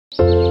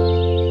That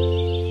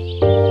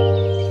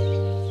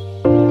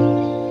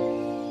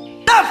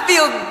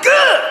feels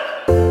good!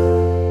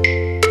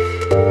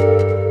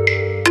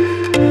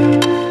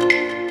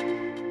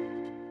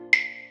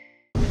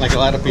 Like a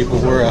lot of people,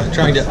 we're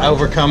trying to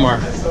overcome our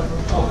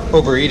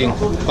overeating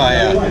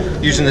by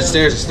using the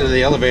stairs instead of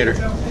the elevator.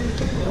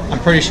 I'm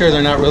pretty sure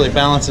they're not really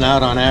balancing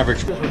out on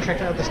average. We're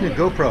checking out this new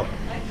GoPro.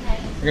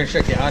 We're going to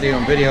check the audio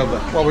and video,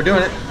 but while we're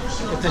doing it,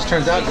 if this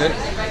turns out good,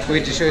 we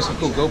get to show you some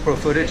cool GoPro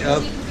footage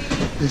of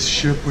this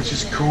ship, which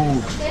is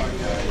cool.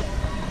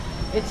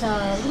 It's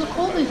a little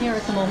cold in here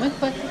at the moment,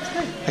 but it's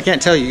good. I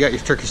can't tell you got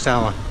your Turkish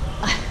towel on.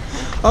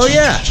 Oh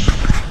yeah,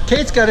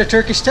 Kate's got a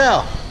Turkish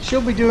towel.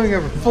 She'll be doing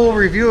a full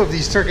review of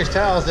these Turkish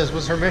towels, as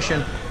was her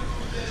mission,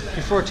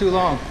 before too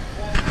long.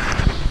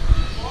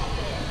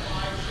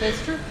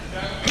 That's true.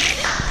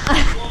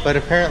 But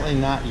apparently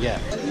not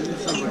yet.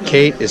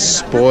 Kate is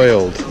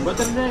spoiled.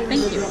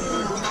 Thank you.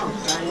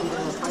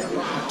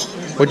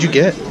 What'd you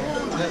get?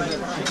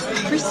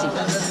 Chrissy.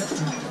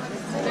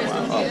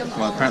 Oh,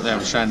 well, apparently I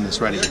was shining this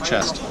right at your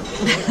chest.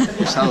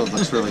 Your salad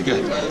looks really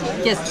good.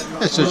 Yes.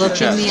 It's just Look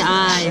your in chest. the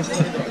eyes.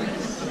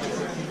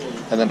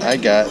 And then I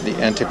got the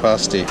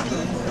antipasti.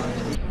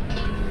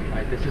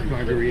 Alright, this is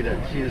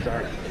Margarita. She is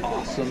our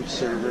awesome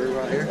server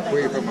right here. Where are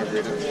you from,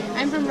 Margarita?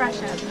 I'm from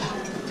Russia.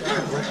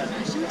 Russia?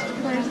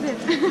 Where is it?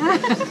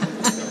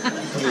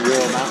 From the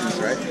Ural Mountains,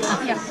 right?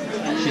 Yeah.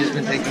 She's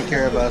been taking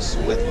care of us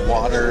with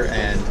water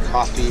and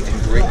coffee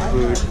and great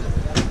food.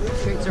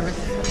 Great service.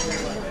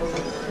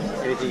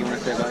 Anything you want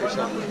to say about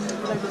yourself?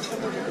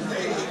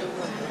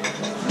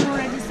 You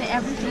already say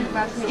everything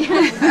about me.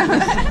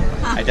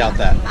 I doubt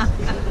that.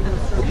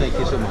 Well, thank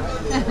you so much.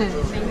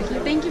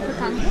 Thank you for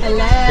coming.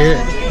 Hello.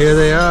 Here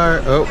they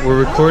are. Oh, we're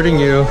recording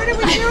you. What are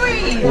we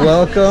doing?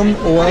 Welcome,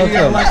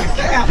 welcome.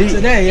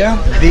 Today, yeah?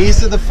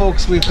 These are the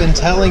folks we've been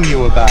telling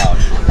you about.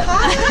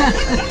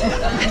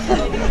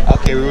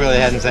 Okay, we really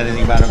hadn't said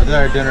anything about them, but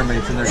they're our dinner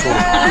mates and they're cool.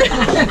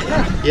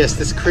 Yes,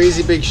 this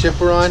crazy big ship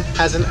we're on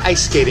has an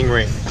ice skating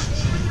rink.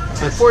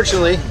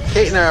 Unfortunately,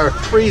 Kate and I are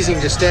freezing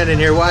just standing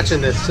here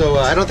watching this, so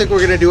I don't think we're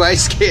going to do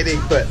ice skating,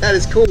 but that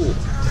is cool.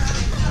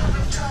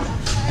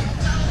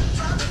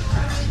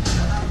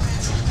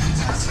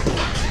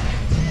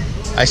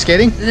 Ice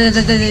skating?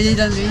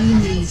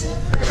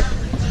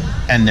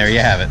 And there you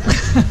have it.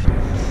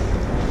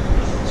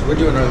 So we're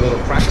doing our little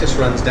practice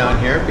runs down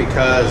here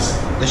because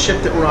the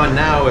ship that we're on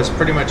now is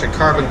pretty much a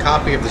carbon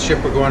copy of the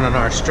ship we're going on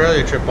our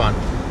Australia trip on.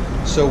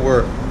 So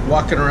we're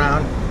walking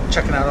around,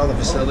 checking out all the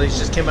facilities.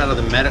 Just came out of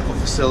the medical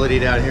facility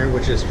down here,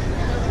 which is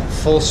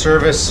full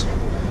service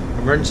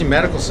emergency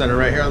medical center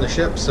right here on the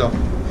ship. So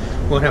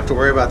we won't have to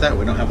worry about that.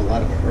 We don't have a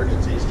lot of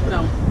emergencies.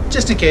 No.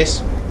 Just in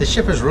case. The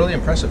ship is really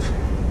impressive.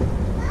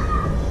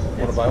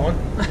 Want to buy one?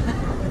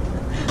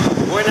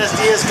 Buenos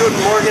dias, good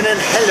morning, and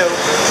hello.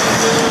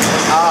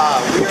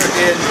 We are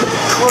in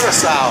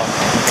Curacao.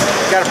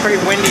 Got a pretty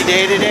windy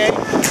day today.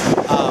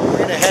 We're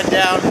gonna head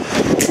out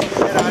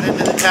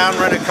into the town,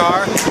 rent a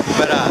car,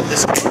 but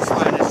this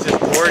coastline is just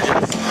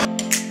gorgeous.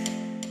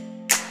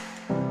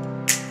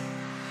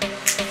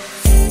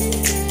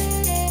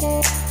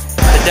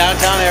 The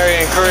downtown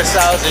area in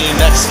Curacao is a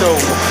UNESCO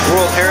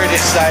World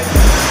Heritage site,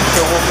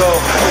 so we'll go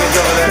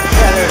over there.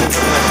 Yeah, there's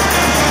over there.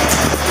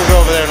 We'll go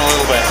over there in a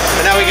little bit.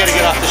 But now we gotta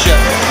get off the ship.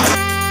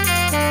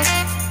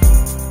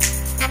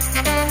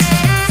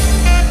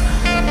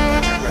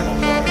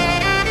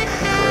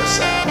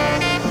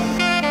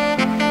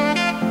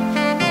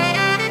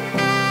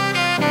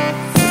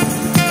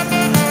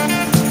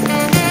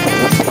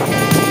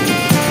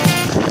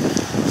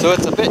 So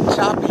it's a bit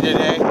choppy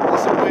today.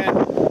 There's some wind.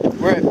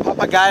 We're at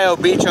Papagayo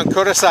Beach on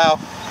Curacao.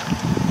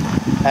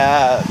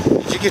 As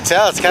you can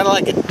tell, it's kind of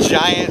like a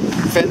giant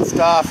fenced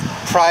off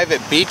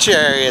private beach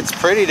area. It's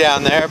pretty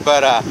down there,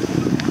 but I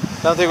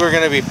don't think we're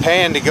going to be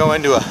paying to go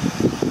into a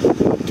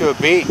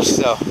beach.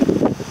 So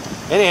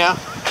anyhow,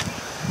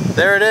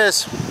 there it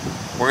is.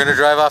 We're going to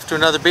drive off to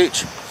another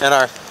beach in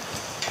our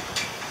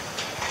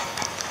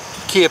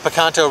Kia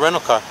Picanto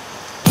rental car.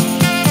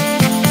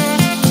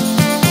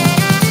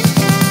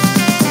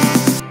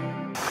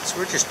 So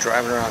we're just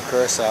driving around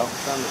Curacao.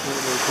 Found the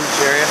little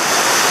beach area.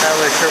 Not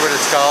really sure what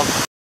it's called.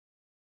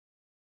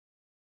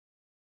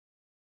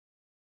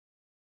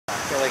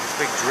 Got like a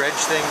big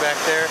dredge thing back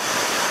there.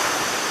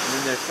 And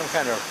then there's some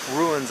kind of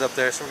ruins up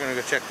there, so we're gonna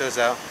go check those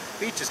out.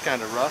 Beach is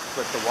kind of rough,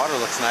 but the water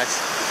looks nice.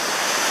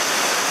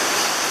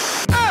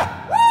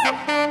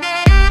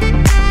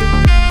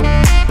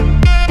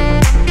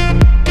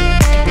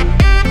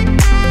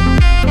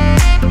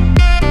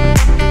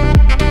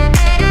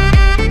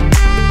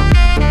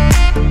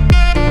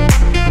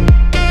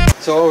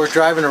 So while we're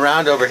driving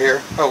around over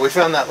here, oh, we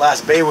found that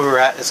last bay we were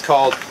at. It's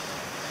called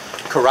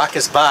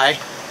Caracas Bay.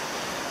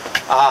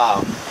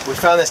 We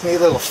found this neat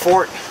little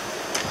fort.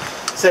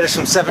 It said it's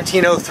from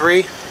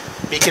 1703,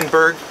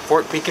 Beaconburg,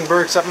 Fort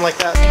Beaconburg, something like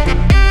that.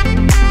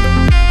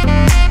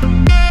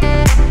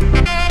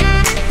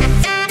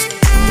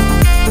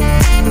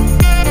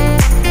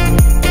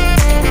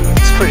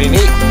 It's pretty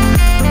neat.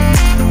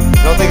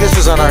 I don't think this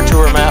was on our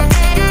tour map.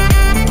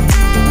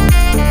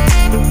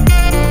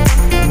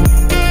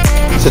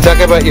 So talk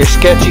about your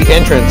sketchy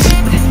entrance.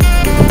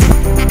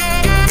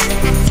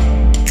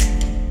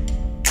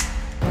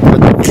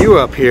 But the view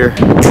up here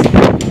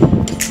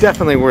is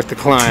definitely worth the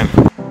climb.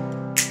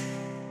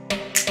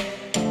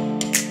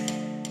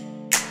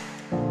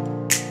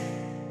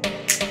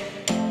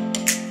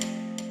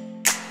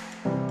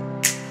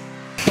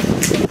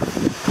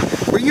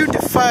 Were you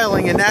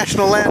defiling a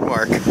national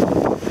landmark?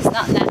 It's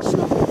not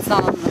national. It's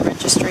not on the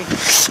registry.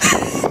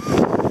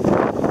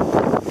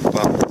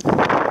 Well,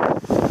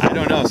 I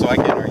don't know, so I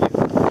can't argue.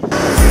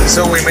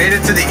 So we made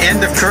it to the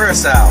end of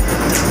Curacao.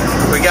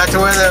 We got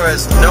to where there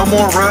was no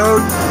more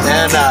road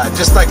and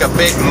just like a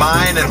big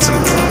mine and some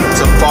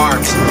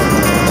farms.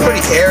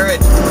 Pretty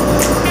arid,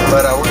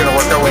 but we're gonna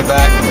work our way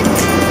back.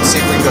 See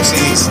if we can go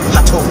see these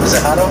Hato. Is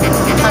it Hato?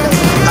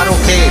 Hato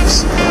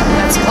caves.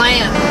 That's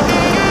plan.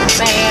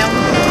 Bam.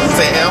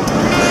 Sam?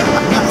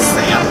 I'm not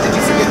Sam. Did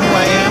you forget who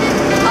I am?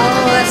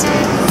 Oh, that's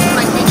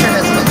my future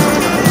husband.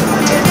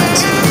 Damn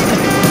it.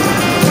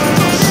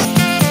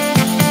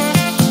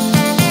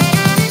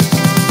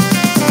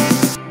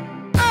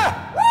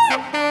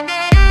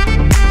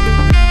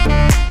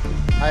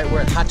 Alright,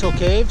 we're at Hato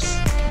Caves.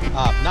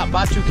 Not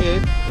Batu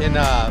Cave in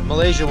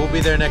Malaysia. We'll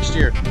be there next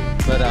year.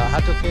 But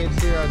Hato Caves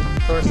here on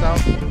Curacao.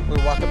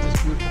 We'll walk up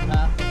this beautiful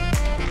path.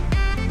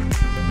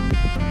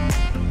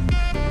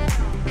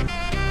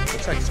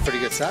 Looks like it's pretty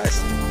good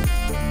size.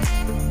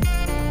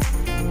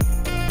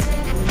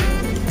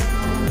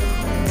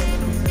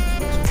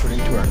 According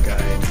to our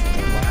guide,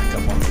 the black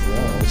up on the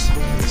walls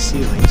and the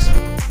ceilings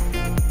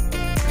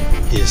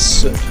is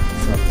soot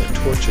from the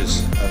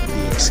torches of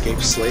the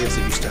escaped slaves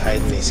that used to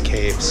hide in these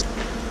caves.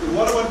 The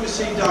water what we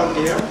see down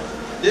here,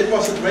 that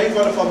was the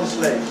rainwater from the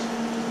slaves.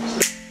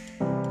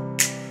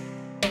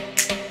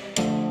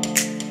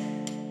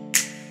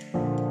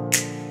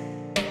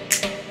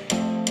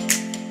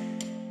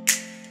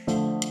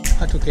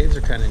 Hato caves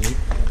are kind of neat,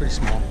 pretty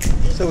small.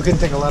 So we couldn't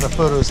take a lot of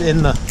photos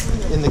in the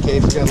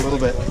caves. We got a little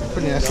bit,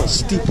 pretty nice little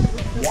steep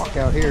walk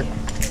out here.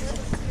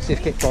 See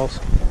if Kate falls.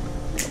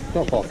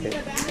 Don't fall, Kate.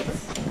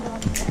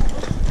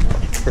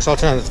 Of course, I'll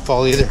try not to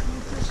fall either,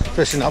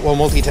 especially not while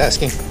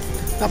multitasking.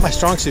 Not my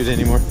strong suit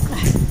anymore.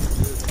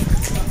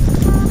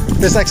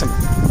 There's like some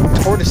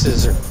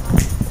tortoises or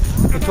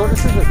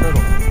tortoises or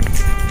turtles.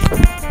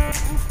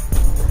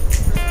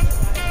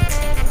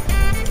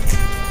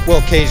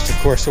 Well caged, of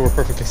course, so we're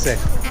perfectly safe.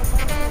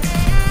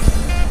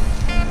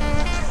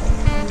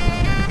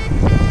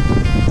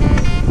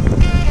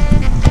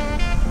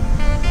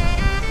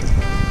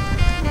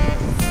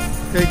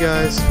 Hey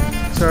guys,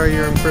 sorry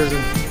you're in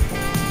prison.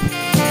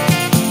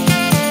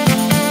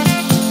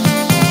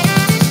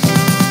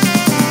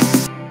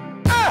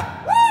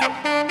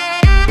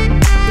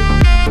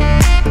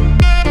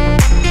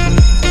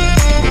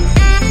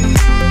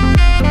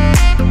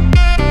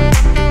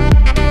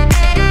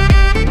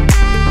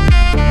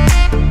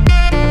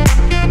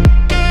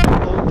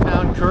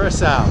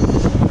 Curacao,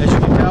 as you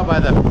can tell by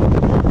the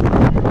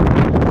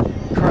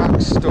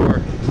Crocs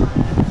store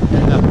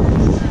and the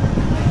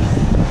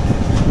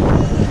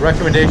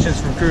recommendations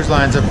from cruise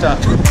lines up top.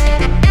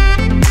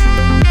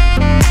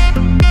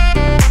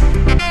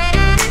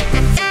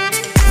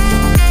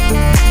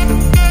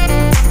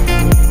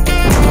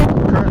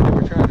 Currently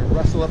we're trying to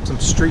rustle up some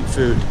street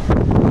food.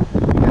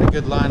 We got a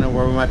good line on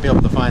where we might be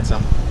able to find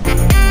some.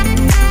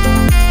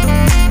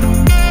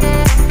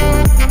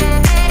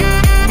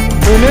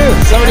 Who knew?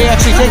 Somebody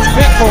actually takes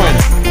Bitcoin.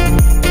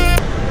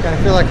 Kind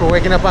of feel like we're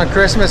waking up on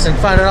Christmas and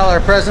finding all our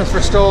presents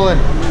were stolen.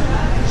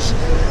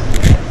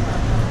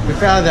 We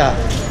found a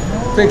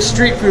big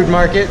street food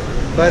market,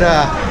 but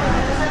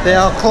they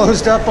all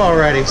closed up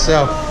already.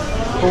 So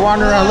we're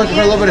wandering around looking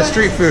for a little bit of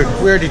street food.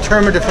 We are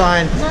determined to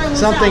find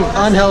something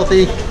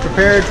unhealthy,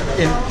 prepared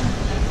in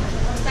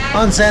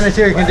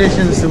unsanitary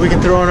conditions that we can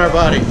throw in our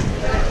body.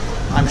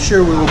 I'm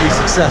sure we will be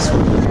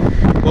successful.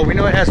 Well, we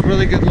know it has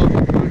really good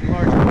local food in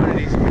large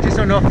quantities. We just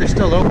don't know if they're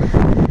still open.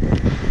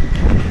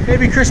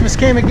 Maybe Christmas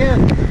came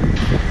again.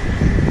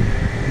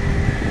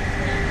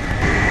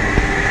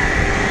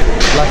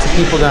 Lots of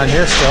people down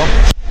here still.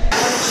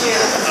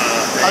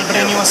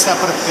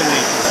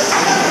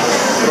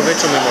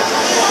 Provecho, mi amor.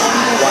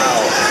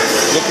 Wow,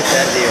 look at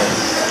that deal.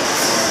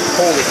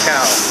 Holy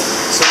cow.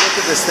 So look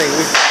at this thing.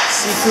 We've got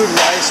seafood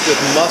rice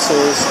with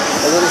mussels,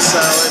 a little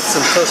salad,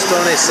 some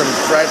tostones, some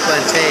fried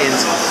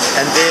plantains,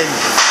 and then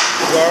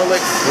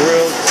garlic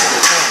grilled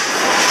conch.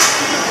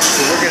 So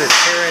we're going to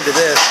tear into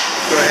this.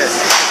 Go ahead.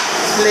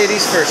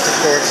 Ladies first, of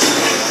course.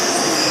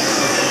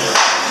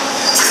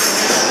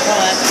 Oh,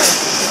 that's good.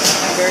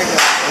 Very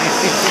good.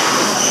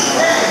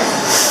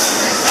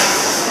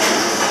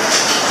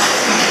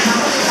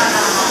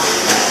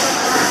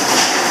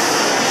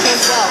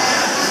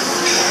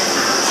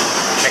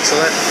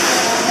 Excellent.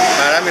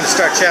 Alright, I'm going to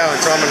start chowing,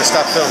 so I'm going to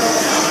stop filming.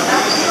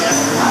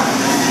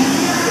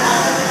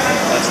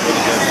 That's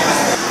pretty good.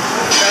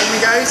 Tell me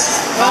guys,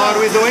 how are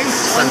we doing?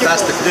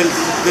 Fantastic.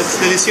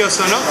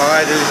 Delicioso, ¿no?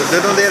 Alright,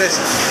 ¿de dónde eres?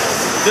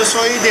 Yo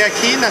soy de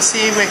aquí, nací,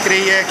 me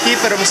crié aquí,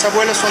 pero mis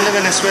abuelos son de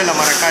Venezuela,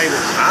 Maracaibo.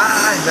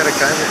 Ah, en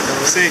Maracaibo.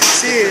 Sí,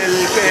 sí,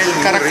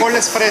 el caracol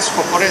es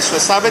fresco, por eso.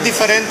 Sabe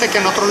diferente que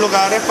en otros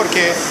lugares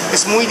porque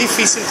es muy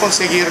difícil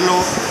conseguirlo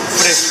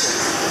fresco.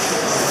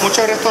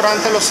 Muchos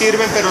restaurantes lo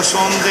sirven, pero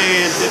son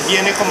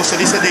viene como se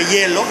dice, de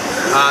hielo,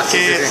 Ah, sí,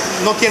 que sí, sí.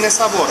 no tiene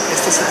sabor.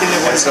 Este sí tiene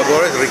buen El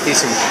sabor es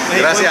riquísimo. Buen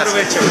Gracias.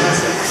 provecho,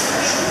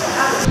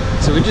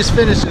 gracias. So we just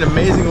finished an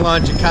amazing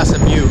launch at Casa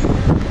Mew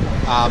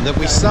that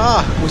we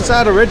saw. We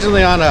saw it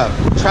originally on a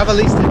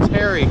Travelista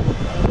Teri.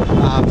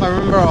 If I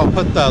remember, I'll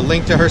put the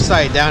link to her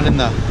site down in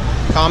the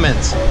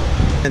comments.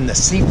 And the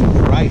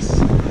seafood rice.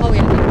 Oh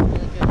yeah,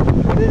 that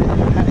was really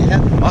good. It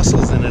had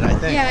mussels in it, I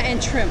think. Yeah,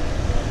 and shrimp.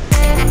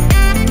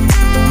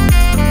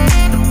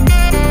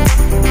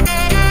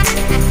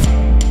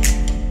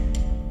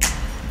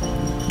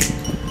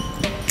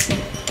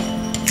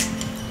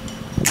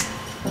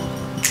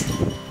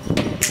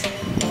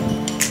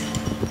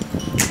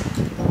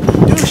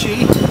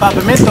 Sushi,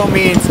 papamento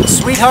means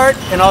sweetheart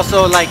and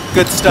also like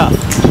good stuff.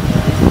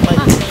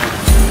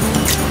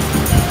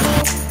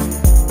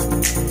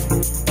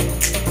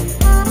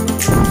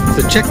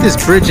 So check this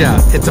bridge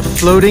out. It's a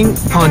floating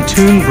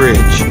pontoon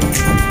bridge,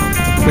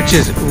 which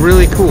is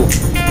really cool.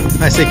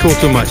 I say cool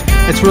too much.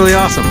 It's really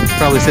awesome.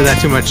 Probably say that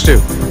too much too.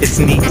 It's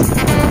neat. Hey,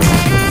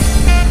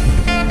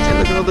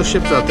 look at all those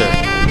ships out there.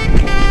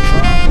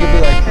 You'll be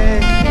like,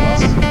 hey.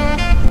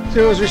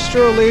 So as we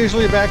stroll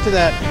leisurely back to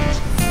that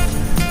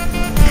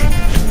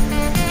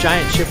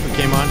giant ship we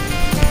came on.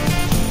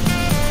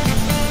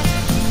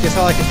 Guess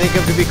all I can think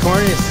of to be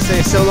corny is to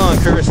say so long,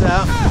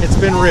 Curacao. It's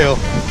been real.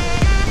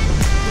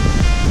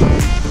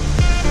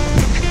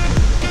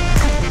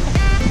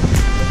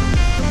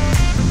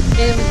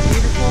 It was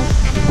beautiful.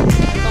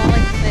 That's all I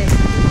can say.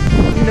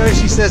 You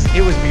notice she says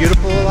it was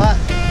beautiful a lot?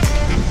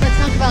 Let's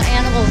talk about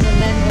animals and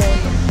then we'll...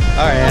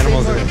 All right,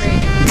 animals.